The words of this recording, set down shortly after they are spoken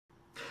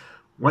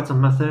What's up,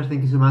 master?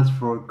 Thank you so much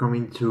for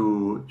coming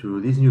to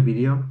this new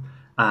video.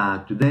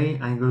 Today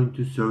I'm going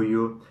to show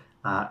you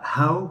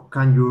how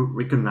can you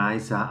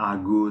recognize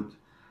a good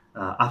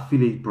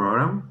affiliate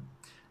program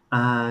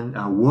and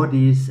what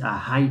is a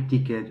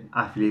high-ticket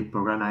affiliate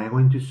program. I'm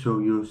going to show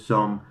you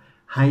some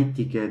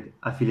high-ticket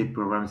affiliate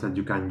programs that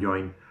you can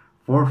join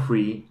for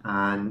free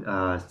and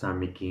start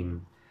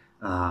making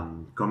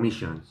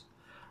commissions.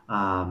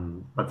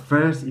 But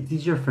first, if this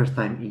is your first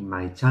time in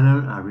my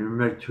channel,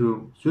 remember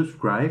to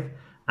subscribe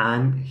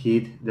and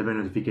hit the bell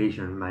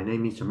notification. My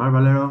name is Omar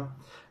Valero.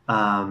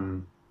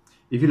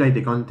 If you like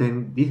the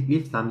content,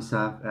 give thumbs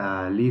up,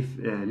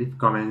 leave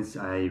comments.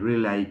 I really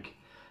like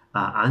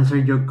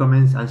answering your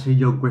comments, answering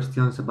your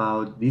questions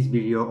about this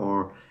video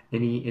or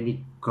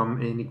any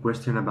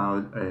question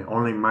about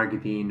online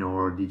marketing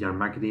or digital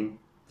marketing.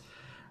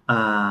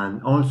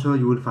 And also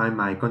you will find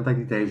my contact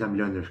details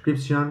below in the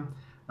description.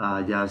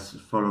 Just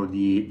follow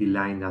the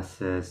line that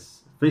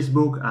says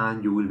Facebook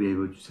and you will be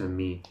able to send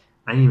me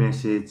any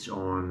message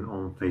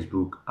on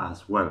Facebook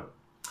as well.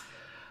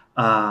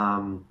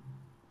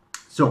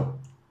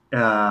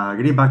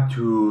 Getting back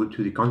to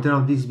the content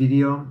of this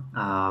video,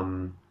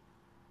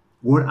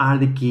 what are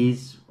the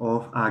keys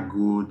of a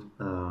good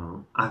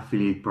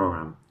affiliate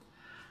program?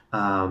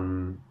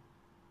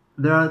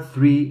 There are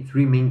three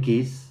main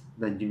keys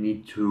that you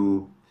need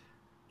to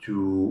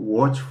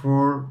watch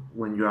for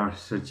when you are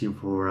searching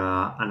for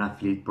an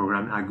affiliate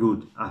program, a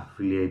good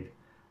affiliate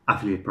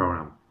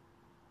program.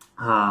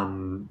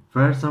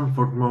 First and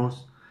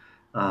foremost,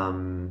 I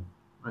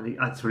think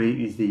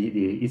actually is the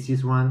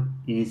easiest one,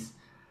 is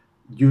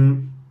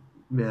you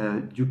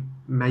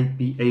might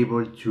be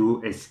able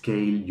to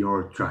scale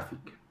your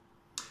traffic.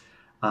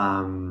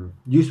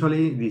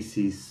 Usually this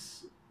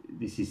is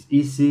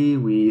easy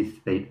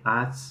with paid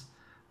ads.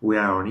 We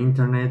are on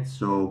internet,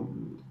 so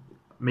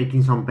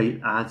making some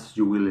paid ads,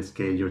 you will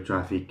scale your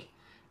traffic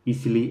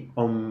easily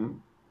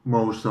on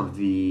most of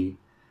the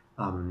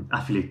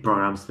affiliate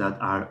programs that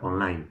are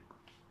online.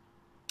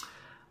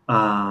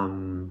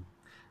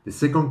 The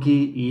second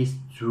key is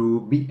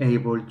to be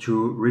able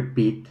to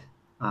repeat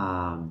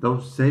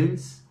those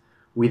sales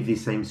with the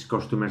same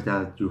customers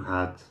that you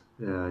had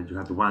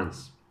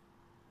once.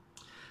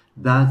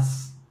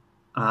 That's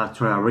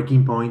actually a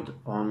breaking point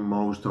on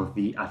most of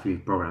the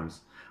affiliate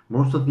programs.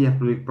 Most of the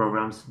affiliate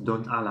programs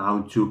don't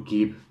allow to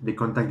keep the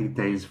contact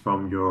details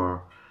from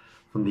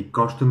the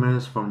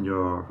customers, from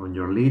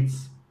your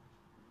leads.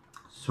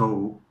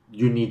 So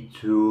you need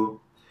to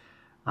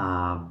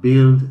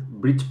build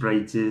bridge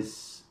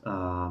pages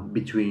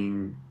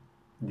between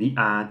the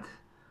ad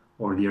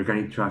or the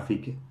organic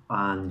traffic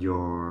and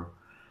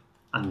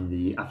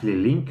the affiliate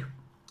link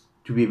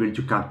to be able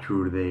to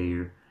capture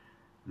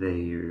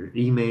their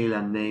email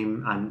and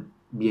name and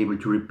be able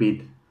to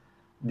repeat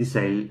the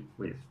sale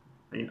with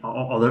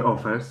other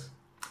offers,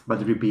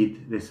 but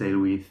repeat the sale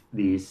with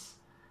this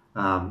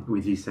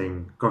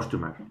same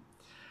customer.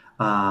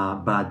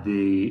 But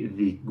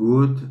the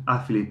good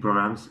affiliate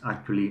programs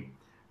actually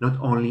not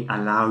only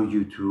allow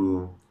you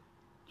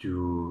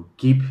to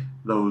keep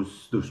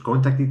those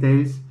contact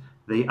details,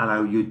 they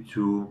allow you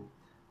to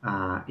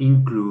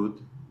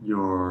include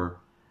your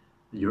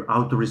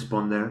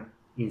autoresponder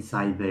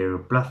inside their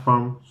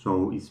platform,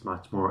 so it's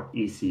much more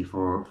easy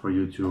for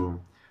you to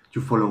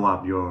follow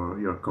up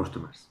your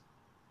customers.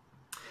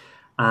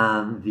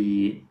 And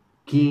the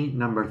key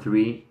number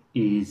 3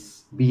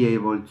 is be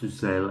able to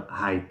sell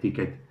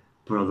high-ticket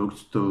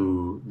products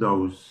to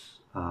those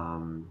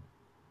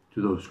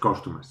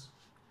customers.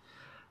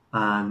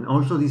 And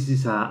also this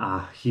is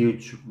a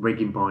huge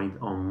breaking point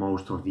on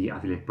most of the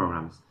affiliate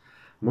programs.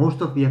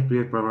 Most of the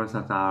affiliate programs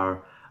that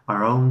are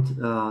around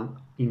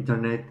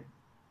internet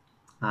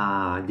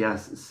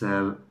just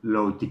sell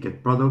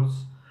low-ticket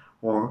products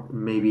or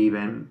maybe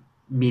even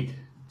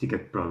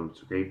mid-ticket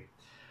products, okay?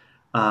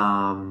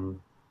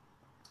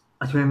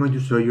 Actually, I'm going to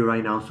show you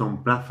right now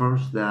some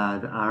platforms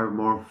that are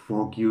more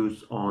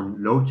focused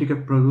on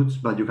low-ticket products,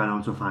 but you can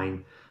also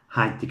find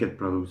high-ticket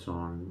products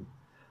on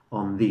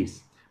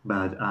this.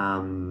 But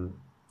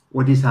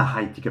what is a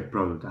high-ticket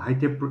product? A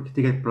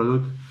high-ticket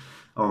product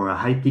or a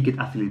high-ticket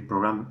affiliate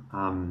program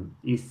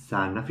is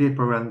an affiliate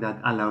program that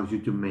allows you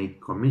to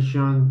make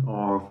commission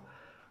on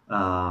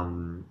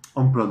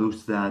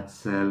products that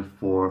sell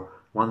for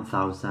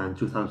 $1,000,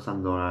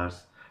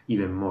 $2,000,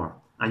 even more,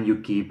 and you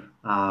keep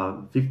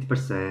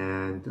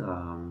 50%,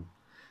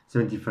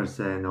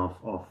 70%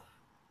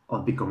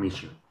 of the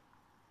commission.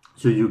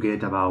 So you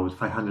get about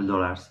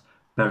 $500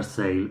 per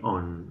sale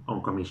on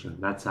commission.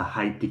 That's a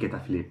high-ticket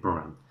affiliate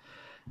program.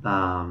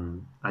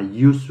 A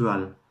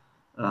usual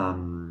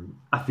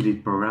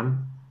affiliate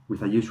program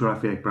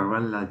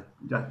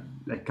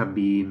that can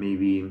be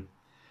maybe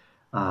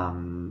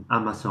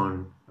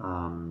Amazon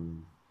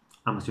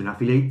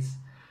affiliates.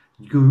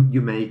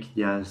 You make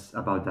just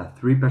about a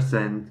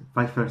 3%,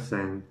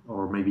 5%,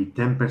 or maybe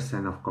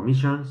 10% of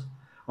commissions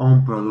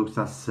on products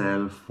that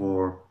sell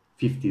for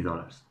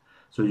 $50.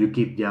 So you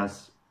keep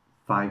just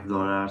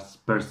 $5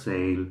 per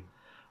sale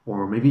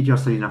or maybe you're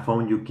selling a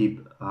phone, you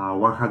keep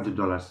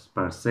 $100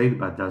 per sale,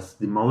 but that's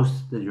the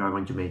most that you are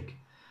going to make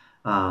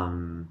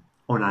on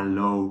a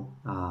low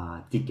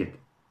ticket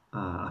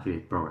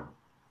affiliate program.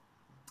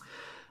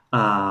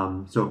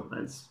 So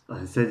as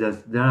I said,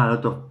 there are a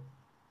lot of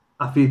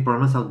affiliate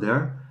programs out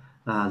there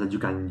that you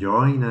can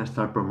join and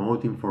start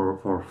promoting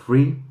for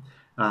free.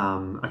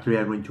 Actually,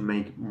 I'm going to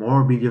make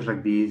more videos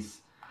like this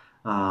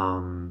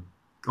on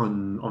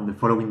the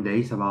following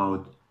days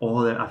about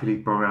other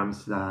affiliate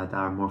programs that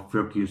are more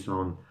focused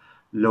on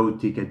low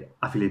ticket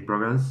affiliate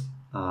programs.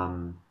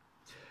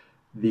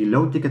 The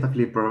low ticket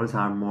affiliate programs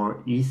are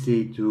more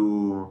easy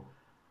to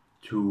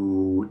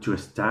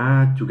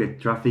start, to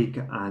get traffic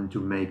and to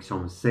make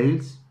some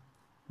sales,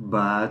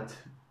 but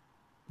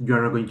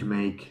you're not going to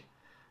make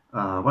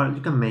well,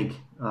 you can make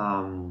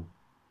a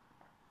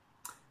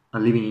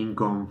living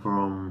income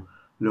from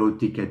low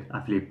ticket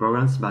affiliate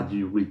programs, but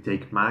you will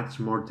take much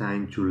more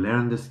time to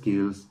learn the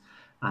skills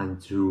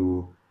and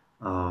to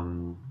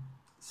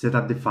set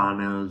up the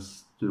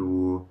funnels,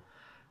 to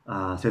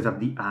set up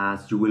the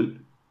ads. You will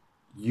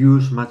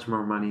use much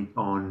more money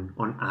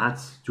on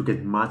ads to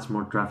get much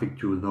more traffic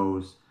to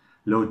those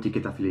low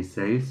ticket affiliate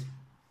sales.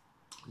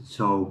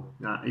 So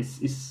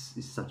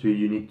it's actually,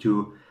 you need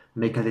to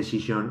make a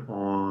decision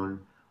on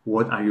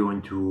what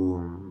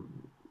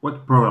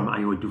program are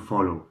you going to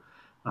follow,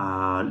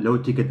 low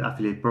ticket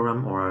affiliate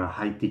program or a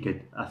high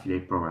ticket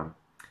affiliate program.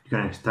 You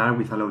can start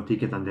with a low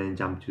ticket and then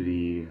jump to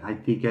the high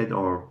ticket,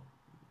 or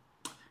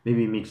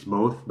maybe mix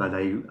both, but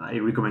I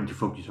recommend to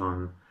focus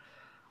on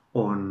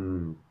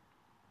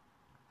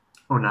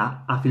an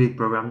affiliate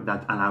program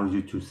that allows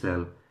you to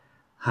sell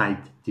high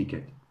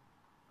ticket.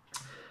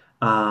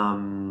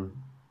 Of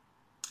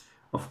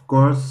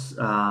course,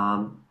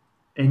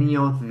 any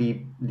of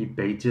the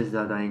pages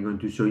that I'm going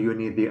to show you,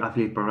 any of the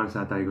affiliate programs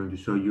that I'm going to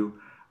show you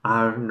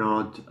are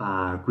not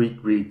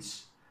quick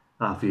reach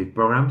affiliate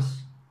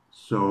programs.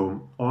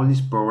 So all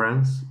these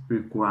programs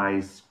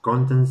requires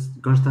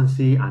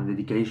constancy and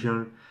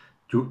dedication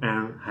to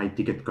earn high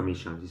ticket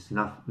commissions. It's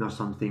not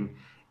something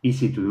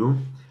easy to do.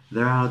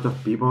 There are a lot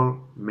of people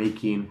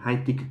making high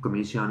ticket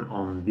commission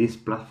on these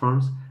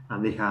platforms,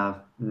 and they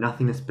have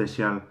nothing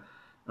special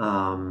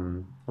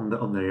on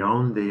their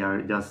own. They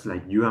are just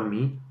like you and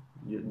me.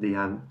 They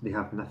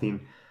have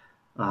nothing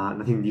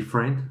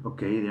different.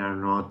 Okay, they are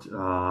not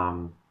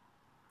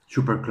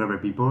super clever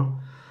people.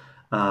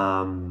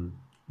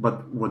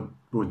 But what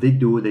they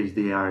do is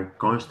they are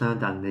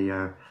constant and they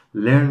are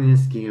learning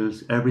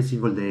skills every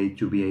single day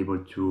to be able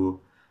to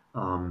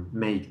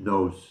make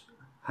those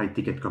high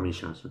ticket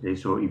commissions. Okay,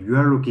 so if you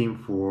are looking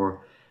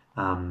for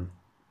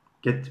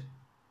get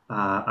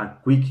a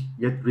quick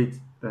get rich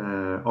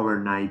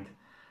overnight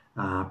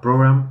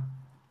program,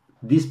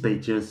 these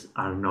pages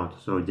are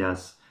not. So you're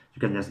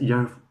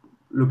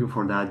looking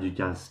for that, you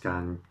just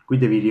can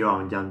quit the video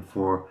and jump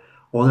for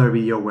other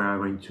video where I'm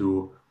going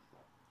to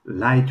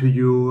lie to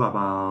you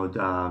about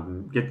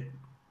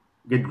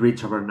get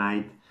rich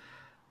overnight,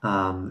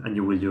 and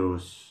you will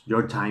use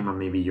your time and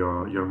maybe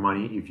your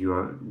money if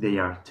they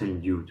are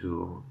telling you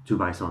to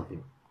buy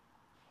something.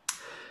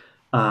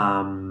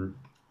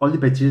 All the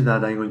pages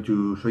that I'm going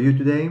to show you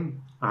today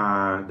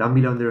are down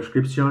below in the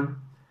description.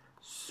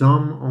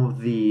 Some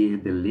of the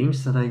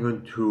links that I'm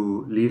going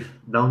to leave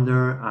down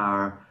there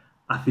are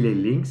affiliate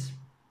links.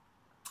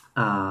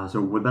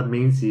 So what that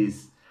means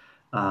is,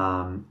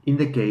 in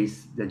the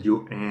case that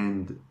you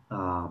end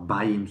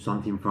buying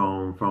something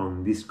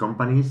from these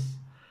companies,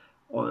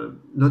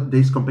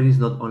 these companies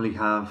not only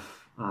have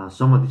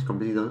some of these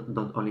companies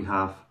don't only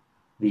have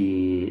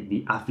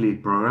the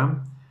affiliate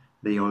program,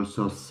 they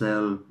also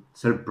sell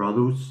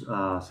products,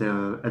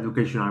 sell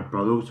educational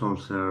products, or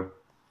sell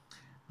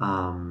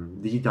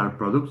digital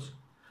products.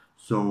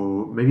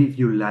 So maybe if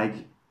you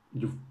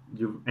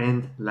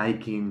end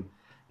liking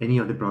any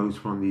of the products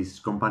from these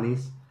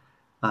companies,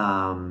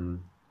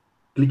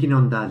 clicking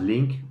on that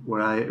link,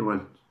 what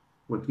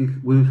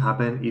will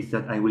happen is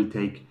that I will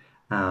take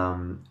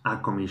a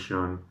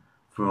commission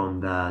from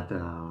that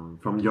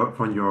from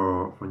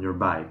your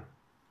buy.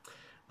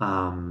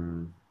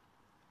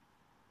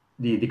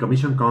 The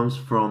commission comes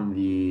from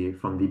the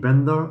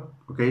vendor.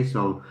 Okay,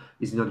 so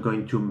it's not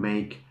going to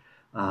make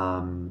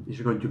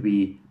it's going to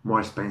be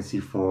more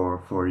expensive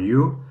for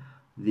you.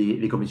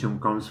 The commission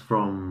comes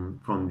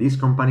from these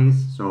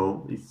companies,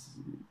 so it's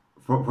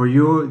for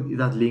you,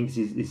 that link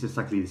is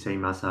exactly the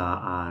same as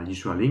a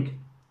usual link.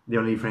 The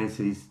only difference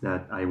is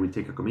that I will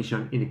take a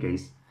commission in the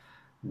case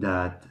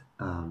that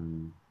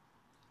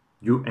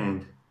you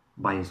end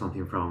buying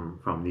something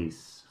from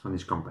these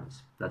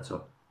companies. That's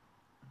all.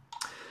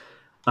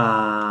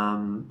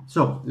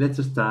 So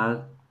let's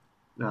start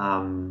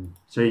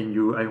showing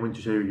you. I want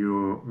to show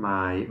you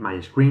my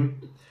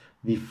screen.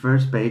 The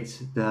first page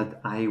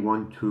that I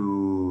want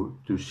to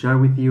share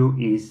with you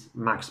is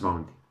Max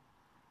Bounty.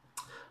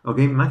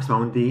 Okay, Max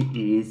Bounty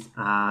is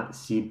a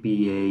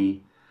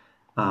CPA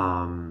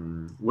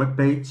web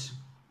page.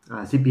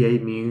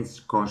 CPA means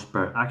cost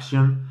per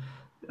action.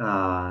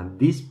 In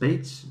this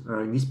page,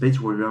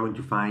 what we are going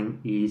to find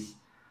is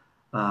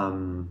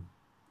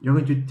you're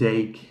going to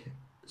take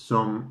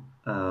some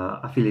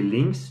affiliate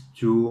links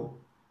to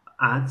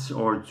ads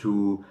or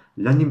to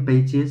landing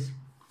pages,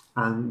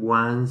 and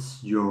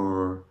once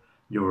your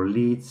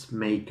leads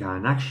make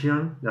an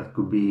action, that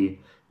could be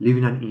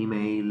leaving an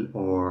email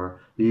or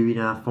leaving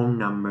a phone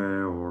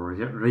number or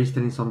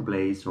registering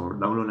someplace or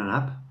download an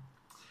app,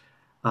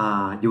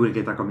 you will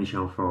get a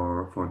commission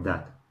for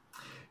that.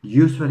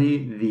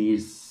 Usually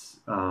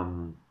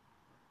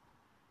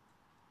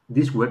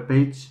this web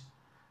page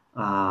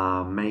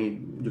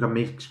you can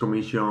make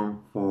commission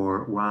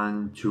for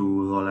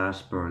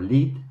 $1-2 per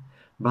lead,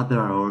 but there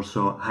are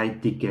also high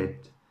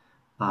ticket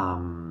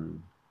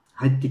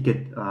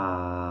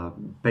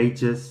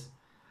pages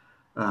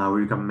where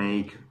you can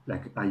make,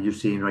 like you're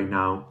seeing right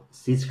now,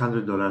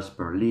 $600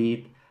 per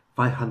lead,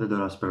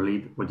 $500 per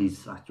lead, what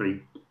is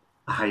actually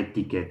a high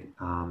ticket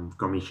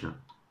commission.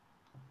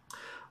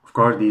 Of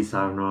course, these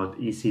are not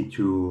easy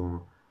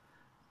to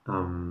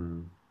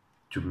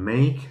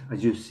make.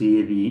 As you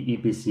see, the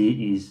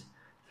EPC is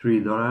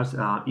 $3.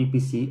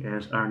 EPC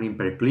is earning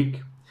per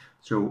click,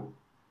 so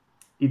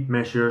it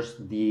measures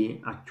the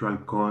actual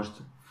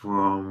cost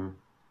from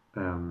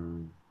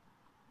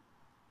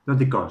not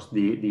the cost,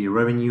 the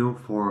revenue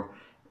for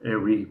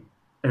every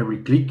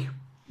click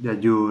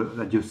that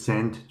you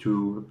send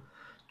to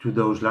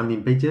those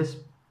landing pages.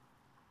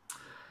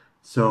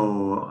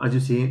 So as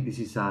you see, this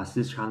is a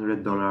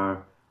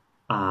 $600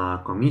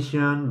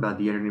 commission, but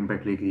the earning per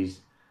click is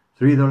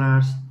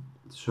 $3.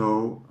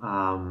 So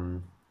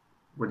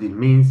what it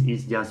means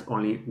is just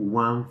only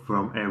one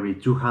from every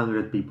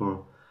 200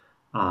 people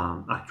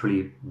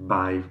actually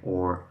buy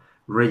or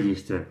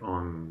register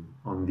on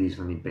this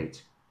landing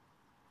page.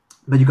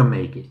 But you can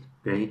make it,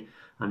 okay?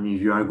 And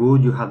if you are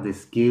good, you have the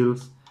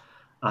skills,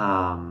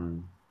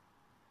 I'm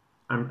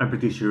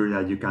pretty sure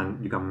that you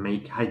can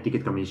make high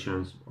ticket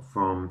commissions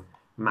from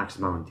max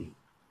bounty.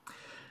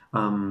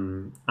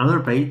 Another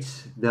page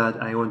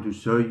that I want to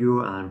show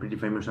you, and pretty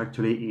famous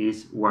actually,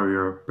 is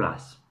Warrior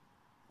Plus.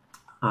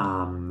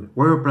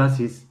 Warrior Plus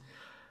is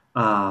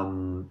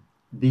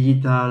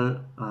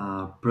digital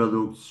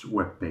products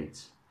web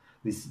page.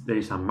 There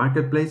is a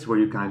marketplace where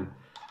you can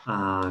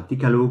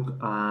take a look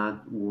at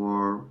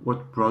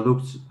what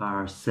products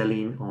are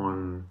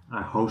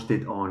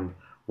hosted on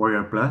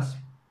Warrior Plus,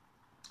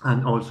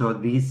 and also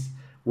this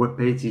web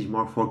page is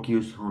more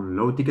focused on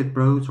low ticket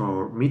products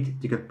or mid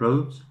ticket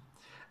products,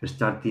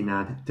 starting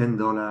at $10,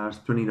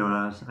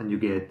 $20, and you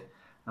get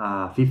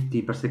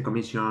 50%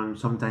 commission,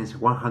 sometimes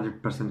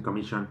 100%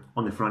 commission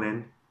on the front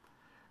end,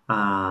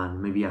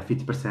 and maybe a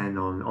 50%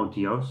 on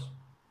OTOs.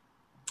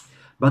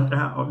 But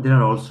there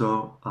are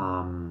also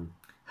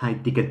high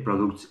ticket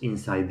products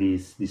inside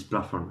this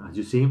platform. As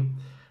you see,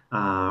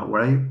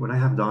 what I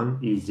have done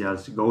is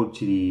just go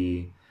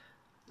to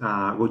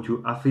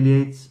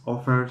affiliates,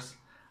 offers,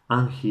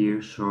 and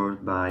here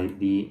sort by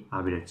the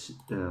average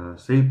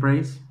sale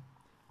price,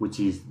 which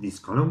is this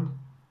column.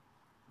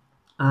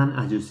 And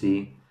as you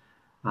see,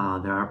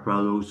 there are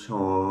products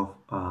of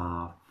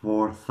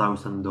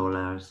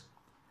 $4,000,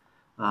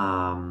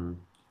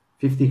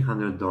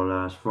 $1,500,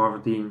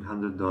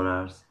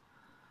 $1,400,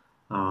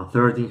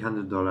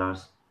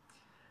 $1,300,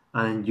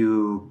 and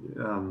you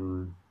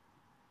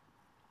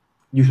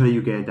usually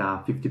you get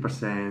a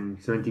 50%,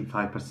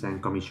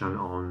 75% commission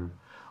on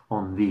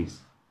this.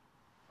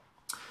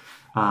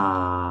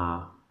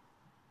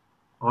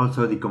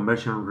 Also, the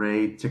conversion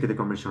rate, check the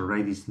conversion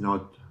rate is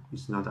not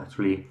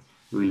actually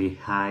really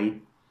high.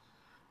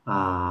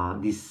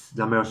 This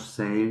number of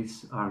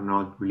sales are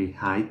not really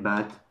high,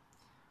 but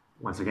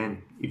once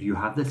again, if you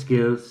have the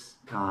skills,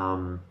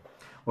 or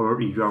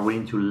if you are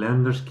willing to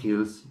learn the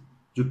skills,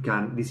 you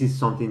can. This is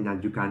something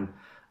that you can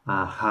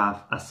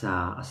have as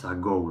a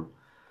goal.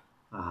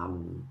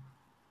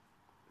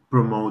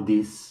 Promote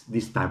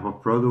this type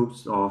of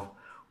products of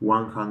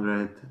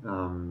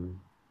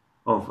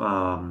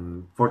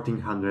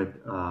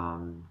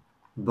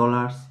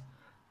 $1,400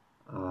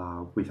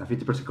 with a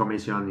 50%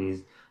 commission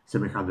is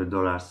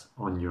 $700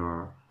 on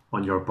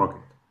your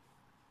pocket.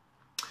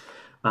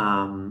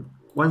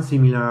 One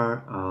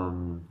similar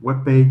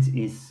web page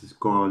is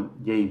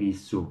called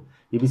JVSU.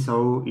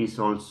 JVSU is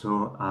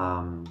also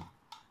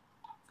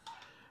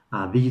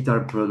a digital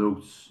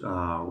products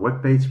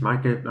web page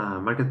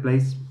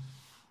marketplace,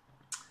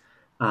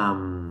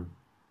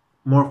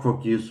 more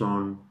focused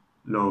on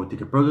low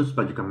ticket products,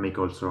 but you can make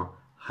also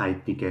high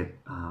ticket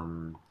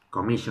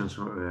commissions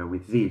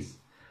with this.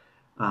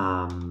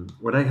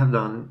 What I have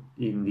done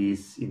in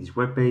this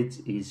web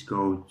page is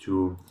go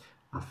to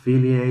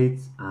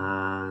affiliates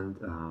and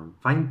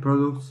find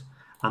products,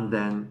 and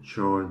then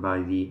sort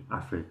by the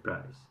average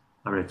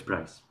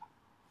price.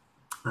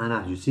 And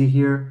as you see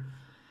here,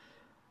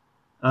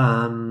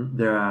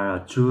 there are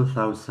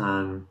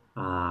 2,000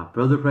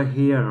 product right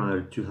here,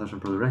 another 2,000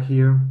 product right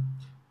here,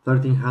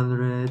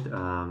 1,300,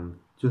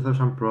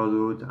 2,000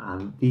 product,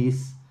 and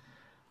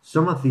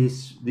some of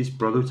these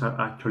products are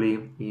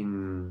actually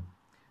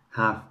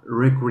have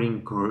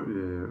recurring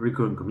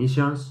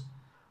commissions.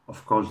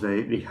 Of course,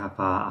 they have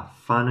a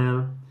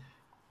funnel,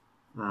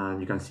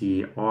 and you can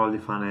see all the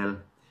funnel.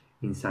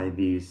 inside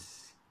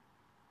this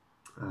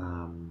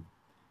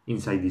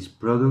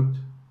product.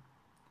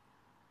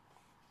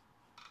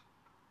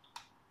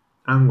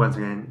 And once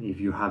again, if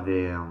you have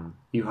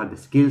the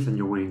skills and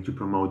you're willing to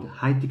promote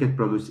high ticket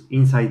products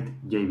inside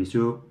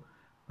JVZoo,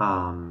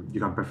 you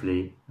can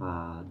perfectly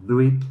do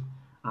it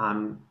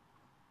and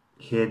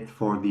head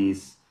for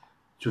these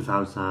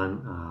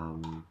 2,000,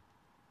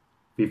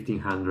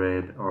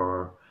 1,500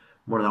 or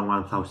more than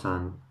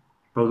 1,000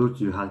 products.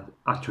 You have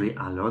actually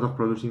a lot of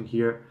products in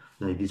here,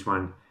 like this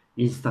one,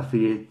 Insta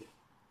Affiliate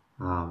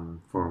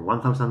for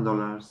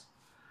 $1,000,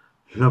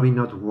 Lobby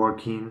Not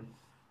Working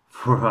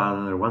for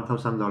another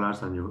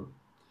 $1,000,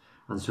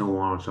 and so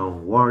on. So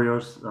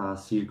Warriors,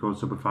 Circle,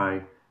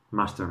 Shopify,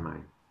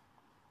 Mastermind.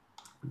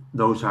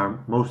 Those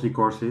are mostly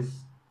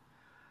courses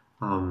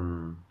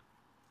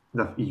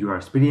that if you are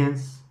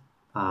experienced,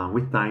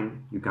 with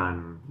time you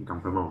can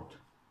promote.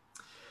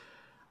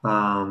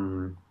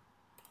 Another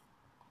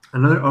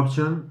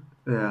option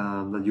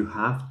that you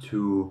have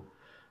to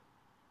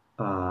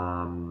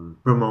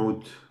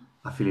promote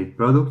affiliate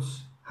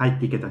products, high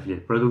ticket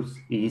affiliate products,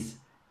 is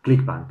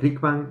ClickBank.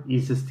 ClickBank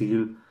is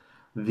still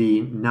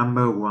the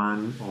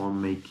 #1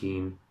 on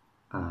making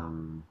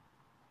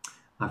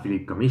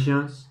affiliate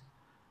commissions.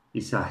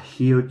 It's a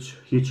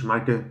huge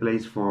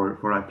marketplace for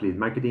affiliate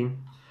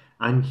marketing,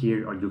 and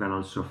here you can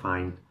also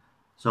find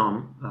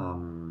some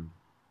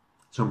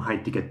high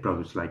ticket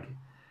products like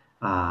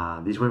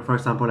this one, for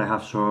example. I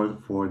have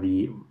sold for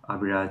the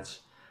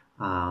average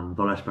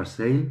dollars per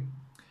sale.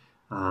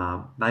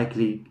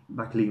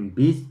 Backlink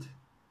Beast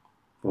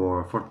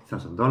for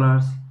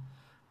 $40,000.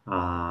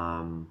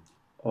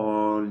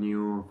 All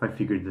new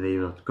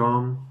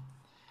 5figuredaday.com,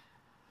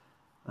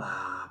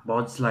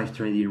 bots live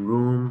trading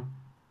room,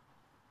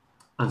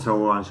 and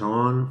so on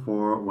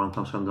for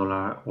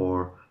 $1,000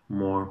 or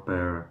more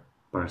per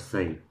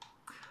sale.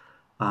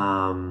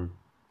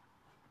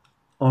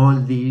 All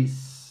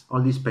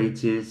these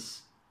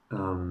pages,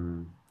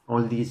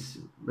 all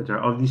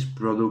these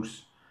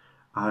products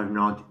are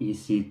not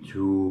easy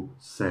to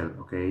sell.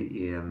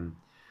 Okay,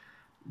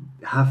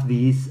 have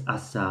this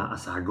as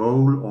a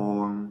goal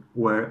on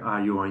where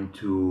are you going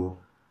to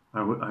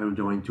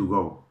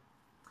go.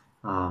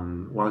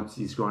 What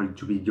is going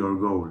to be your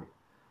goal?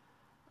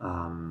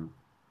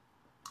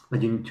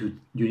 But you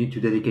need to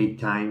dedicate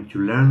time to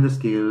learn the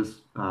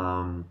skills,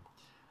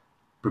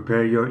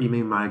 prepare your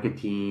email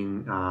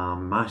marketing,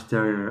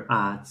 master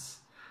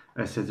ads,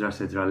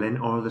 etc. Learn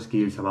all the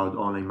skills about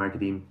online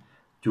marketing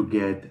to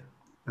get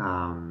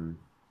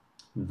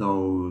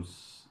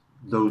those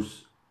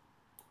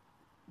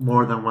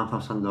more than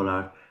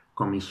 $1,000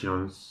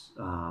 commissions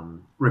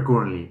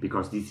recurrently,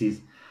 because this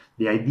is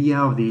the idea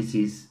of this,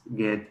 is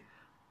get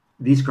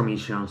these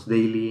commissions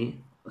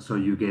daily, so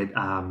you get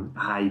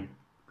high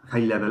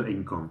level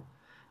income,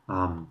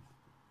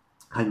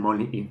 high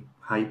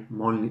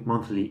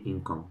monthly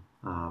income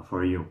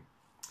for you.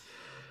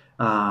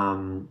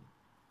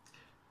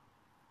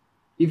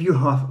 If you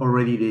have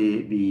already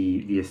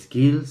the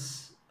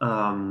skills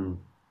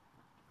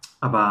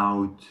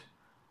about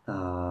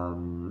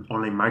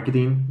online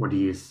marketing, what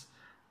is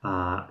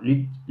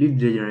lead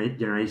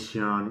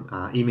generation,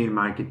 email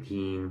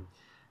marketing,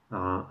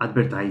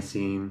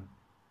 advertising,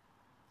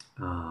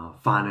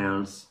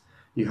 funnels,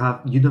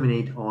 you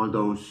dominate all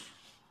those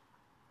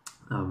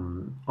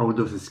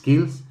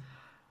skills,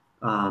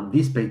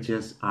 these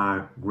pages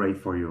are great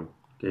for you.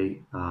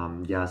 Okay,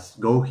 just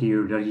go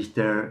here,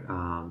 register,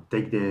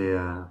 take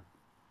the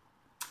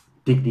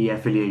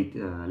affiliate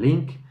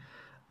link,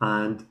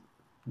 and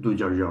do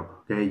your job.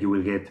 Okay, you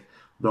will get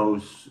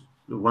those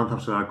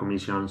 $1,000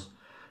 commissions.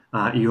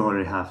 You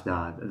already have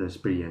the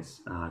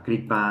experience.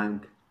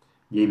 ClickBank,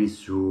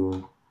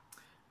 JVZoo,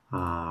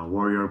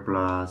 Warrior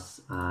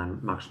Plus,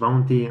 and Max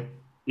Bounty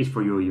is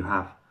for you. You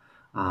have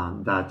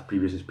that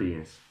previous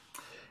experience.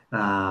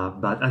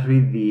 But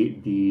actually,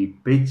 the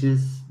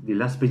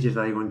last pages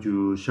that I'm going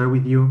to share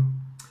with you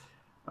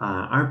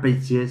are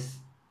pages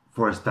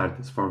for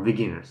starters, for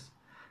beginners,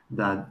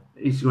 that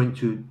is going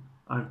to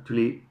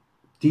actually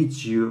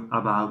teach you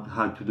about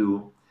how to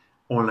do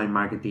online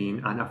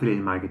marketing and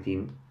affiliate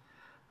marketing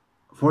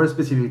for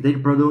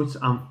specific products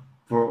and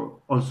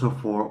also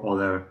for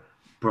other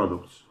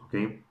products.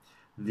 Okay,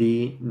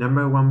 the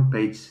 #1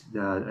 page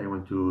that I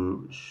want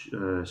to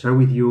share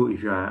with you,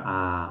 if you are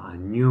a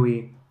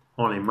newbie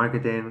online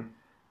marketer,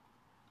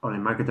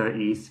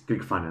 is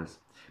ClickFunnels.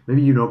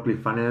 Maybe you know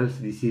ClickFunnels.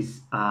 This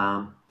is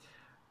a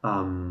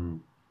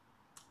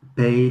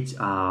page,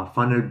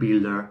 funnel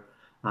builder,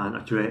 and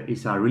actually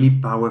it's a really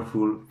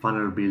powerful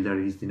funnel builder.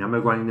 It's the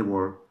 #1 in the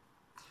world,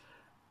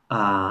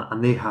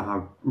 and they have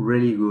a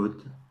really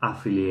good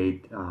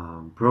affiliate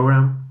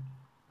program.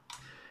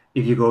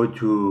 If you go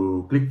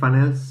to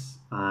ClickFunnels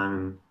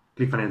and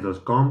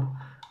clickfunnels.com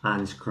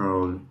and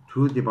scroll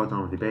to the bottom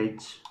of the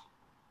page,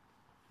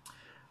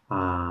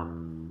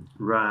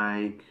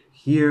 right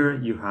here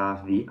you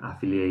have the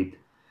affiliate,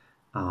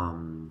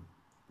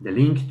 the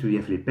link to the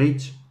affiliate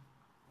page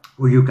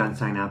where you can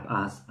sign up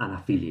as an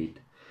affiliate.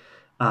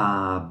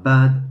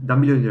 But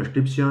down below in the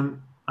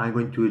description I'm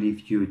going to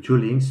leave you two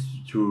links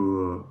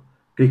to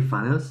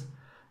ClickFunnels.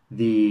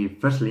 The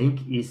first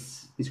link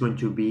is going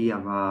to be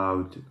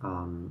about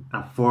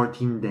a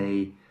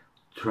 14-day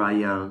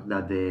trial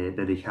that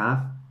they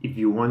have. If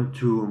you want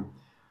to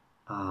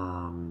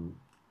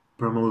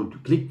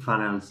promote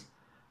ClickFunnels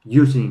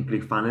using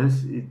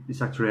ClickFunnels,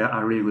 it's actually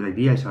a really good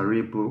idea. It's a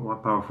really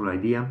powerful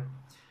idea.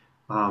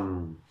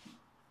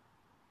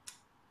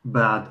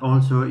 But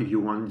also, if you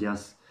want,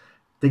 just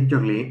take the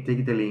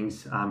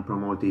links and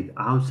promote it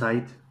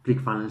outside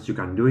ClickFunnels. You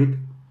can do it,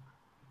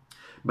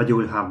 but you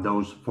will have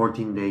those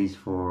 14 days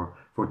for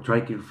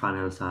try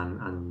ClickFunnels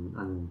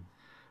and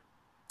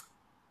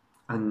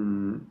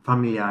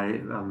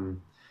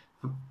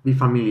be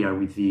familiar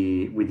with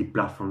the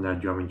platform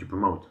that you are going to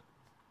promote.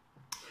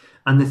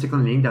 And the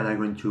second link that I'm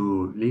going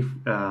to leave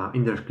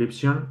in the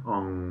description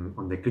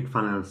on the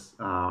ClickFunnels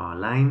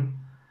line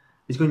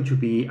is going to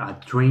be a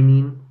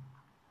training,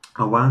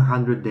 a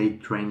 100-day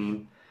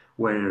training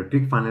where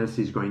ClickFunnels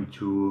is going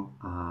to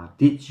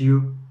teach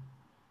you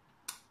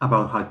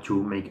about how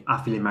to make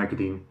affiliate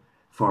marketing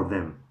for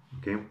them.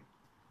 Okay,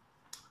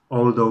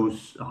 all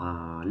those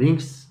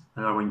links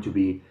are going to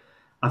be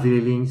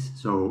affiliate links.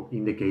 So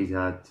in the case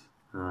that,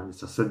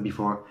 as I said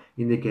before,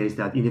 in the case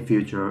that in the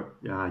future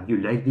you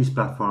like this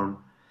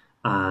platform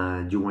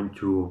and you want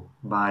to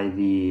buy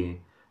the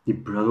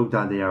product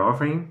that they are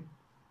offering,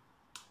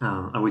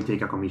 I will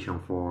take a commission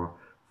for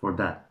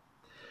that.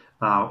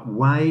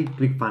 Why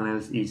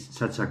ClickFunnels is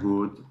such a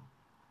good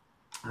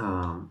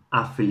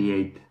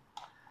affiliate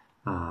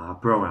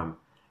program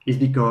is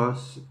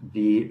because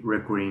the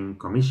recurring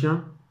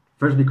commission.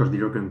 First, because the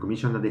recurring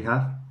commission that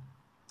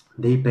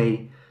they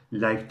pay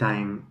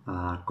lifetime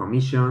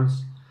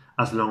commissions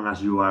as long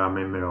as you are a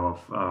member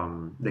of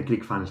the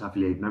ClickFunnels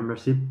affiliate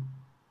membership,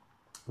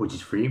 which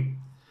is free.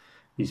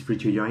 It's free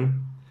to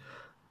join.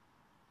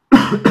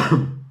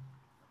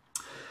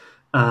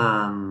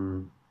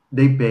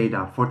 They paid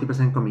a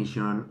 40%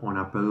 commission on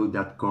a product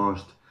that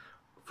cost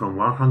from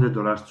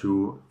 $100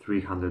 to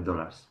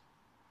 $300.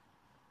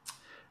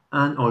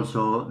 And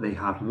also they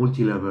have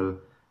multi-level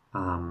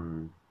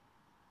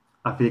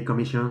affiliate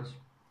commissions,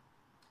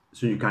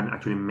 so you can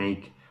actually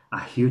make a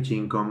huge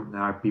income.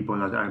 There are people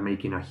that are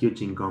making a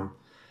huge income,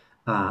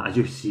 as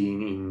you've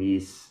seen in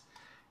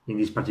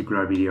this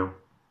particular video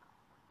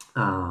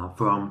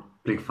from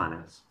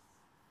ClickFunnels.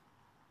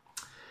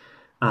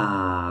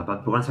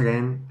 But once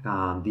again,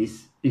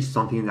 this is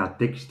something that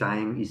takes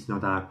time. It's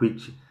not a quick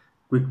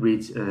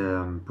reach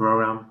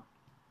program.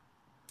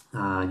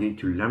 You need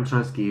to learn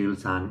some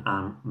skills and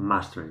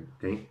master it.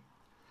 Okay.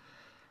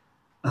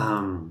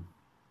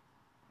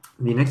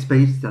 The next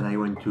page that I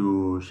want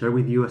to share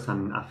with you as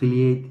an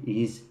affiliate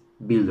is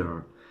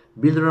BuilderAll.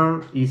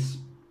 BuilderAll is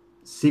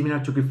similar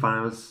to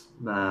ClickFunnels.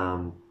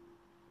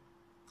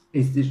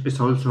 It's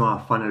also a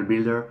funnel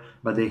builder,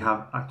 but they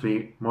have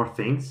actually more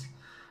things.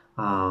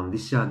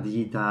 This is a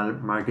digital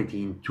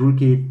marketing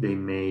toolkit.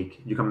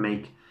 You can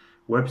make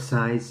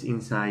websites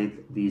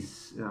inside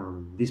this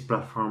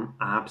platform,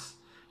 apps.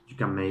 You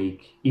can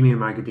make email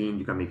marketing.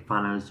 You can make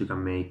funnels. You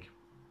can make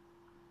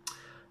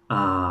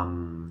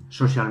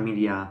social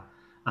media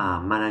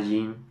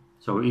managing.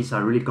 So it's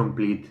a really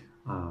complete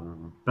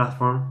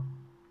platform,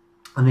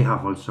 and they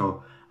have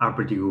also a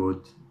pretty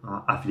good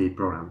affiliate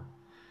program.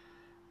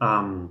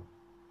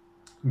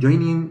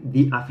 Joining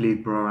the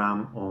affiliate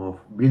program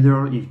of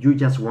BuilderAll, if you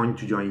just want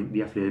to join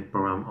the affiliate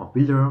program of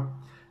BuilderAll,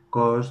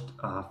 costs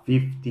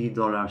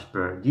 $50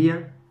 per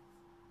year,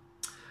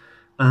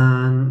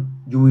 and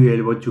you will be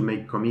able to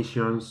make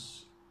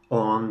commissions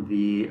on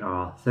the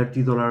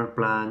 $30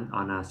 plan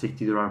and a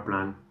 $60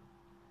 plan.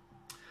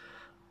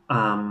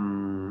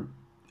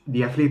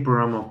 The affiliate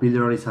program of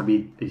BuilderAll is a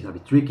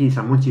bit tricky. It's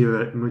a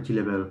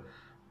multi-level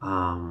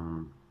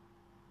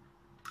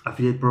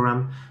affiliate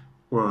program.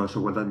 So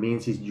what that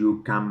means is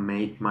you can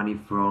make money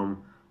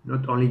from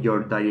not only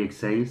your direct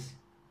sales,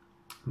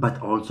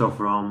 but also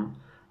from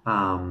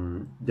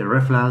the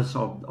referrals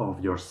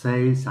of your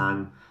sales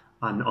and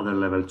other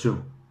level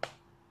too.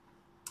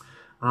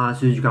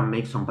 So you can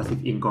make some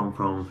passive income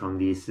from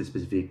this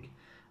specific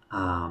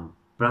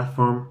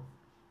platform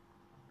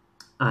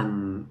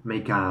and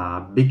make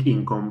a big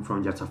income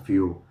from just a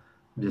few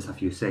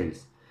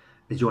sales.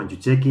 If you want to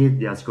check it,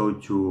 just go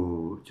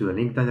to the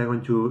link that I'm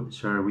going to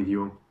share with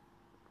you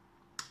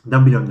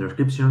down below in the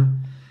description.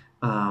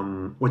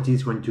 What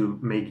is going to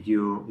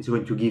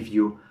give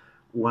you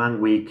 1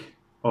 week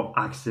of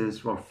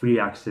access or free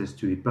access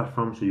to the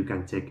platform, so you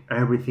can check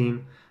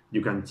everything.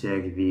 You can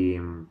check the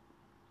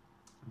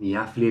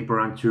affiliate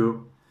program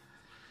too.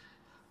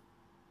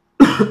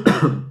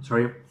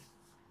 Sorry,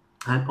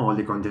 and all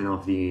the content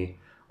of the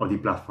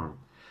platform.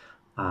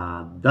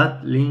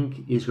 That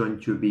link is going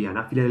to be an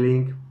affiliate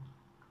link.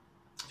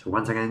 So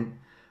once again,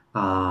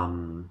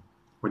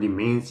 what it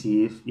means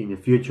is in the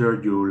future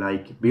you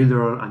like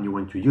BuilderAll and you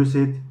want to use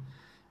it,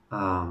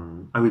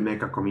 I will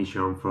make a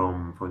commission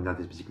from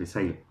that specific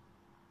sale.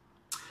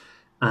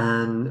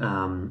 And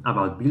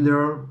about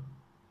BuilderAll,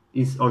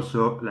 is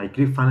also like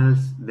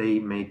ClickFunnels. They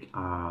make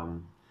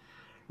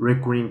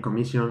recurring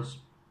commissions.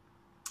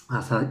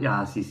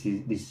 as this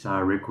is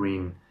a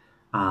recurring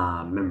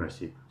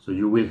membership. So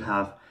you will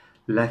have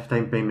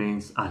lifetime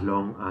payments as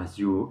long as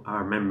you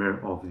are a member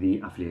of the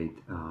affiliate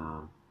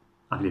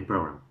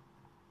program.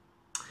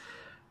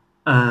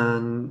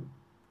 And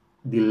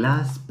the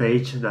last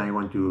page that I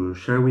want to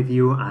share with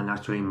you, and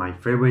actually my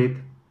favorite,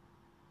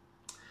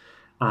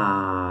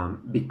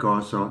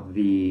 because of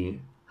the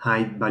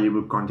high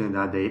valuable content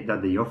that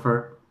they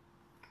offer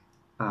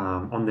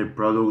on their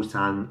products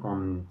and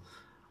on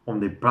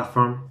the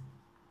platform,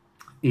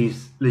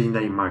 is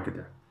Legendary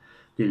Marketer.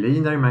 The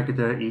Legendary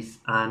Marketer is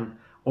an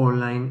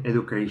online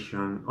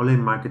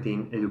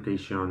marketing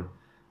education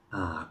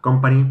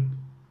company.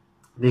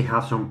 They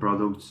have some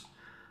products,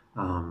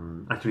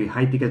 actually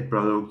high ticket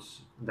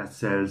products that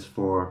sells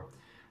for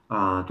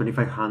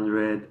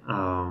 $2,500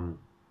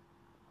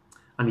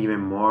 and even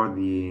more.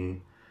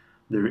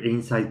 Their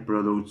inside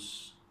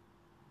products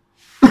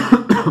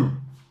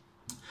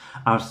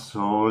are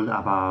sold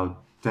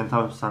about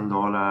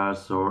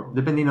 $10,000, or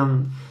depending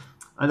on,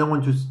 I don't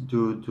want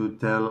to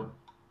tell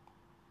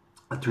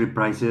actual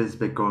prices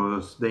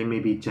because they may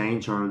be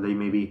changed or they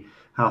maybe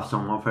have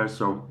some offers.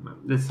 So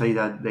let's say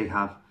that they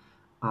have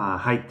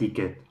high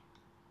ticket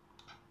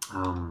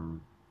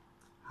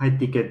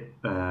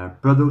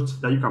products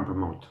that you can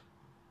promote.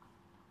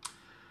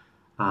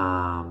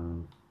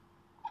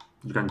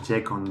 You can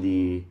check on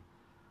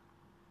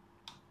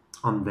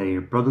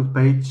their product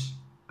page,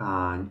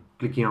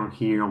 clicking on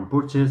here on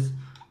purchase,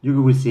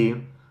 you will see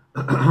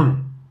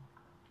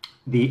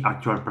the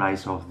actual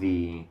price of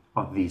these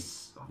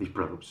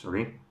products.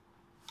 Okay,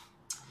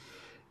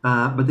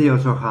 but they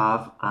also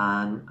have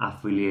an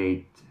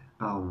affiliate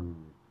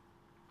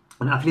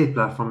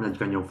platform that you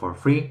can join for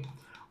free,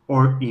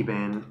 or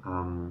even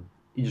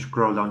you just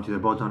scroll down to the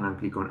bottom and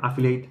click on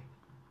affiliate,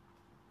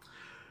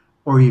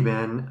 or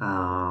even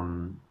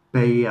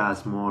pay a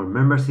small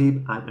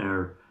membership and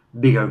earn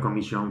bigger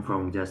commission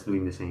from just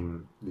doing the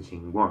same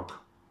work,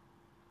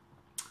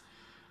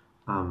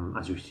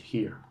 as you see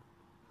here.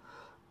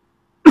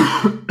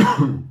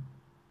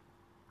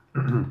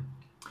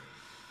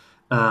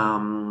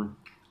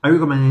 I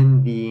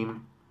recommend the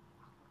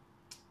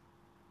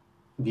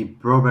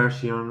pro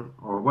version,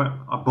 or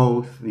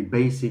both the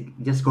basic,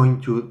 just going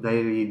to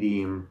daily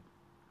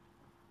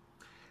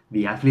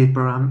the affiliate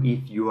program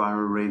if you are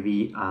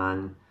already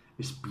an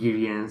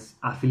experienced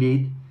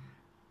affiliate,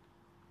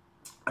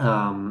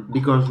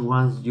 because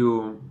once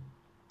you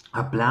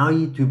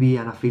apply to be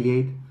an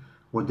affiliate,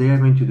 what they are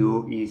going to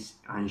do is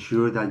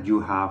ensure that you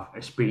have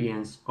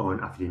experience on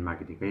affiliate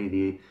marketing.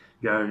 Okay,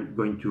 you are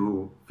going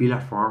to fill a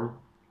form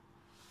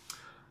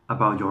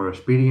about your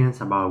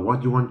experience, about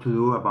what you want to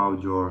do,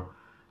 about your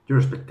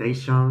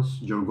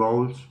expectations, your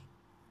goals,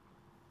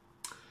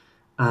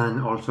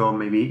 and also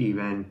maybe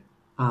even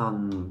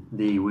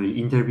they will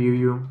interview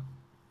you.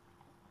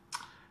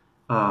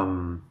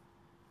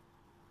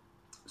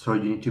 So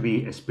you need to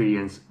be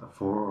experienced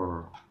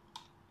for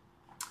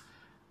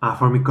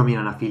becoming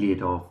an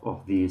affiliate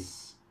of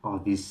this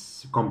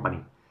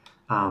company.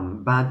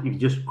 But if you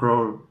just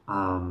scroll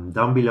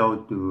down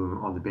below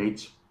on the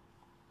page,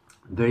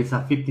 there is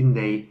a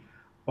 15-day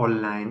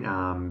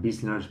online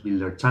business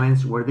builder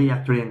challenge where they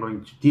actually are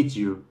going to teach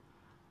you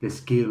the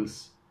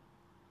skills,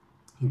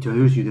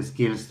 introduce you the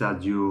skills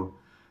that you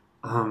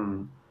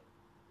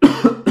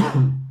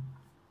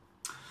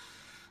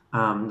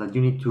that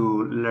you need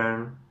to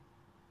learn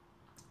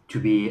to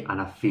be an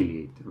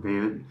affiliate.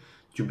 Okay,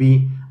 to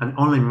be an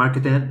online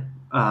marketer,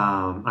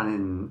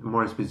 and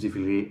more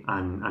specifically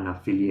an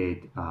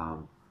affiliate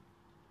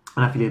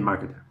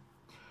marketer.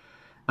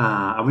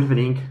 I will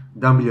link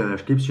down below the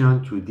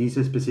description to this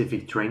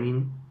specific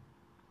training,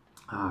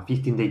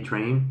 15-day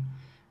training,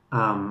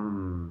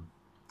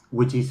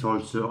 which is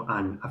also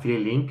an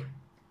affiliate link.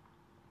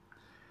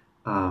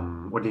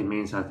 What it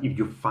means that if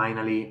you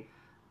finally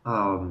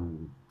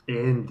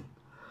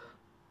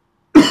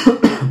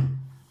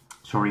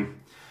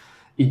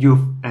if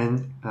you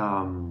end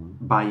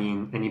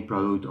buying any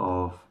product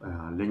of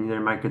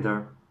Legendary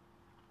Marketer,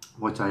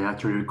 which I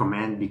actually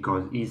recommend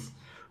because it's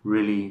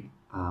really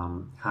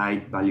high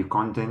value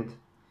content.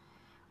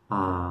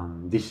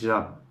 This is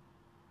a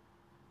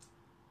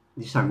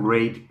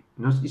great,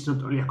 it's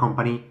not only a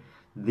company,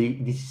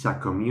 this is a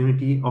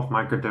community of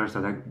marketers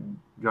that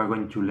you are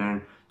going to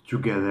learn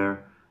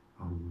together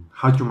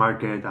how to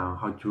market and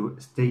how to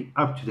stay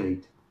up to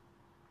date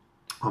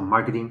on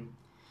marketing.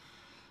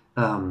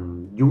 I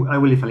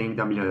will leave a link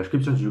down below the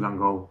description so you can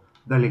go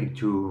directly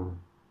to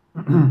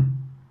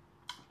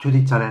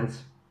the challenge,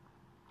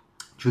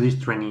 to this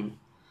training,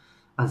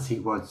 and see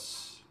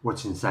what's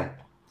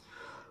inside.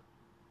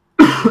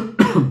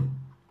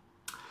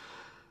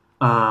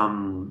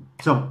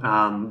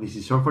 This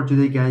is all for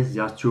today, guys.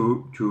 Just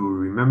to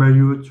remember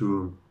you,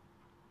 to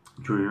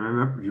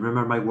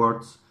remember my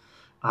words.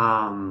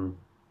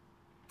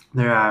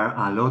 There are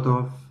a lot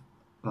of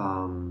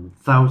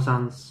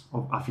thousands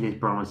of affiliate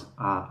programs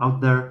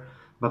out there,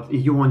 but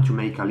if you want to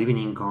make a living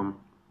income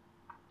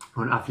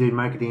on affiliate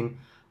marketing,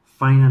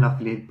 find an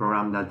affiliate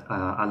program that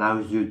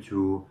allows you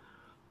to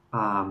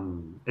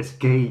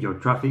scale your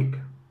traffic.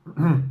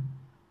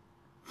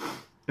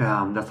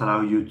 That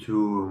allow you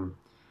to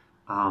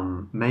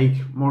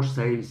make more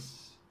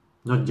sales,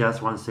 not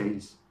just one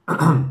sales,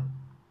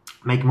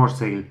 make more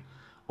sale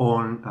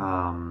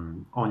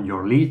on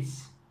your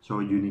leads. So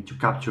you need to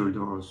capture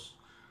those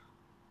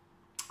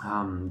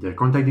the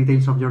contact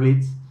details of your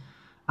leads,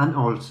 and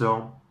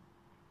also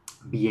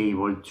be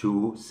able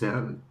to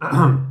sell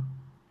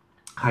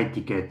high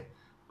ticket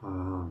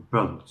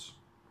products.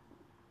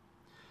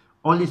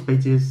 All these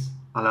pages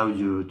allow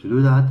you to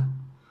do that.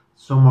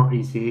 Some more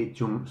easy,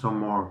 some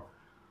more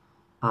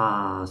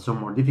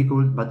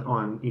difficult, but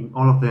in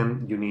all of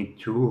them you need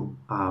to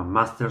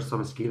master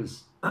some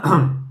skills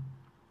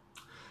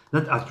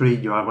that actually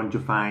you are going to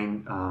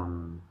find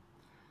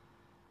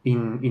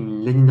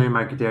in Legendary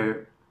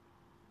Marketer.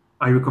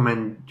 I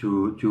recommend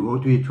to go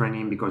to the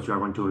training, because you are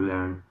going to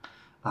learn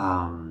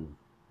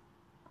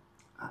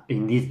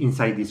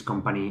inside this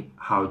company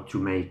how to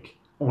make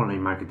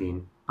online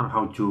marketing and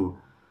how to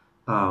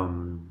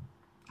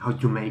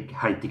make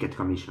high ticket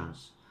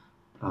commissions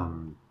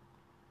on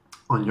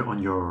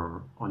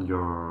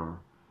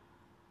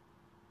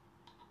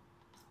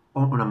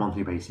a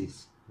monthly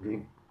basis.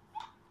 Okay.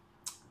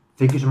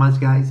 Thank you so much,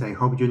 guys. I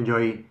hope you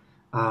enjoy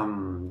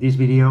this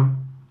video.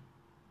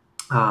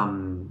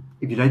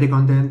 If you like the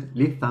content,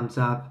 leave thumbs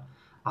up,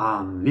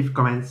 leave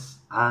comments,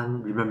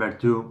 and remember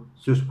to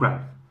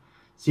subscribe.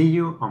 See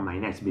you on my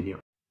next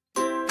video.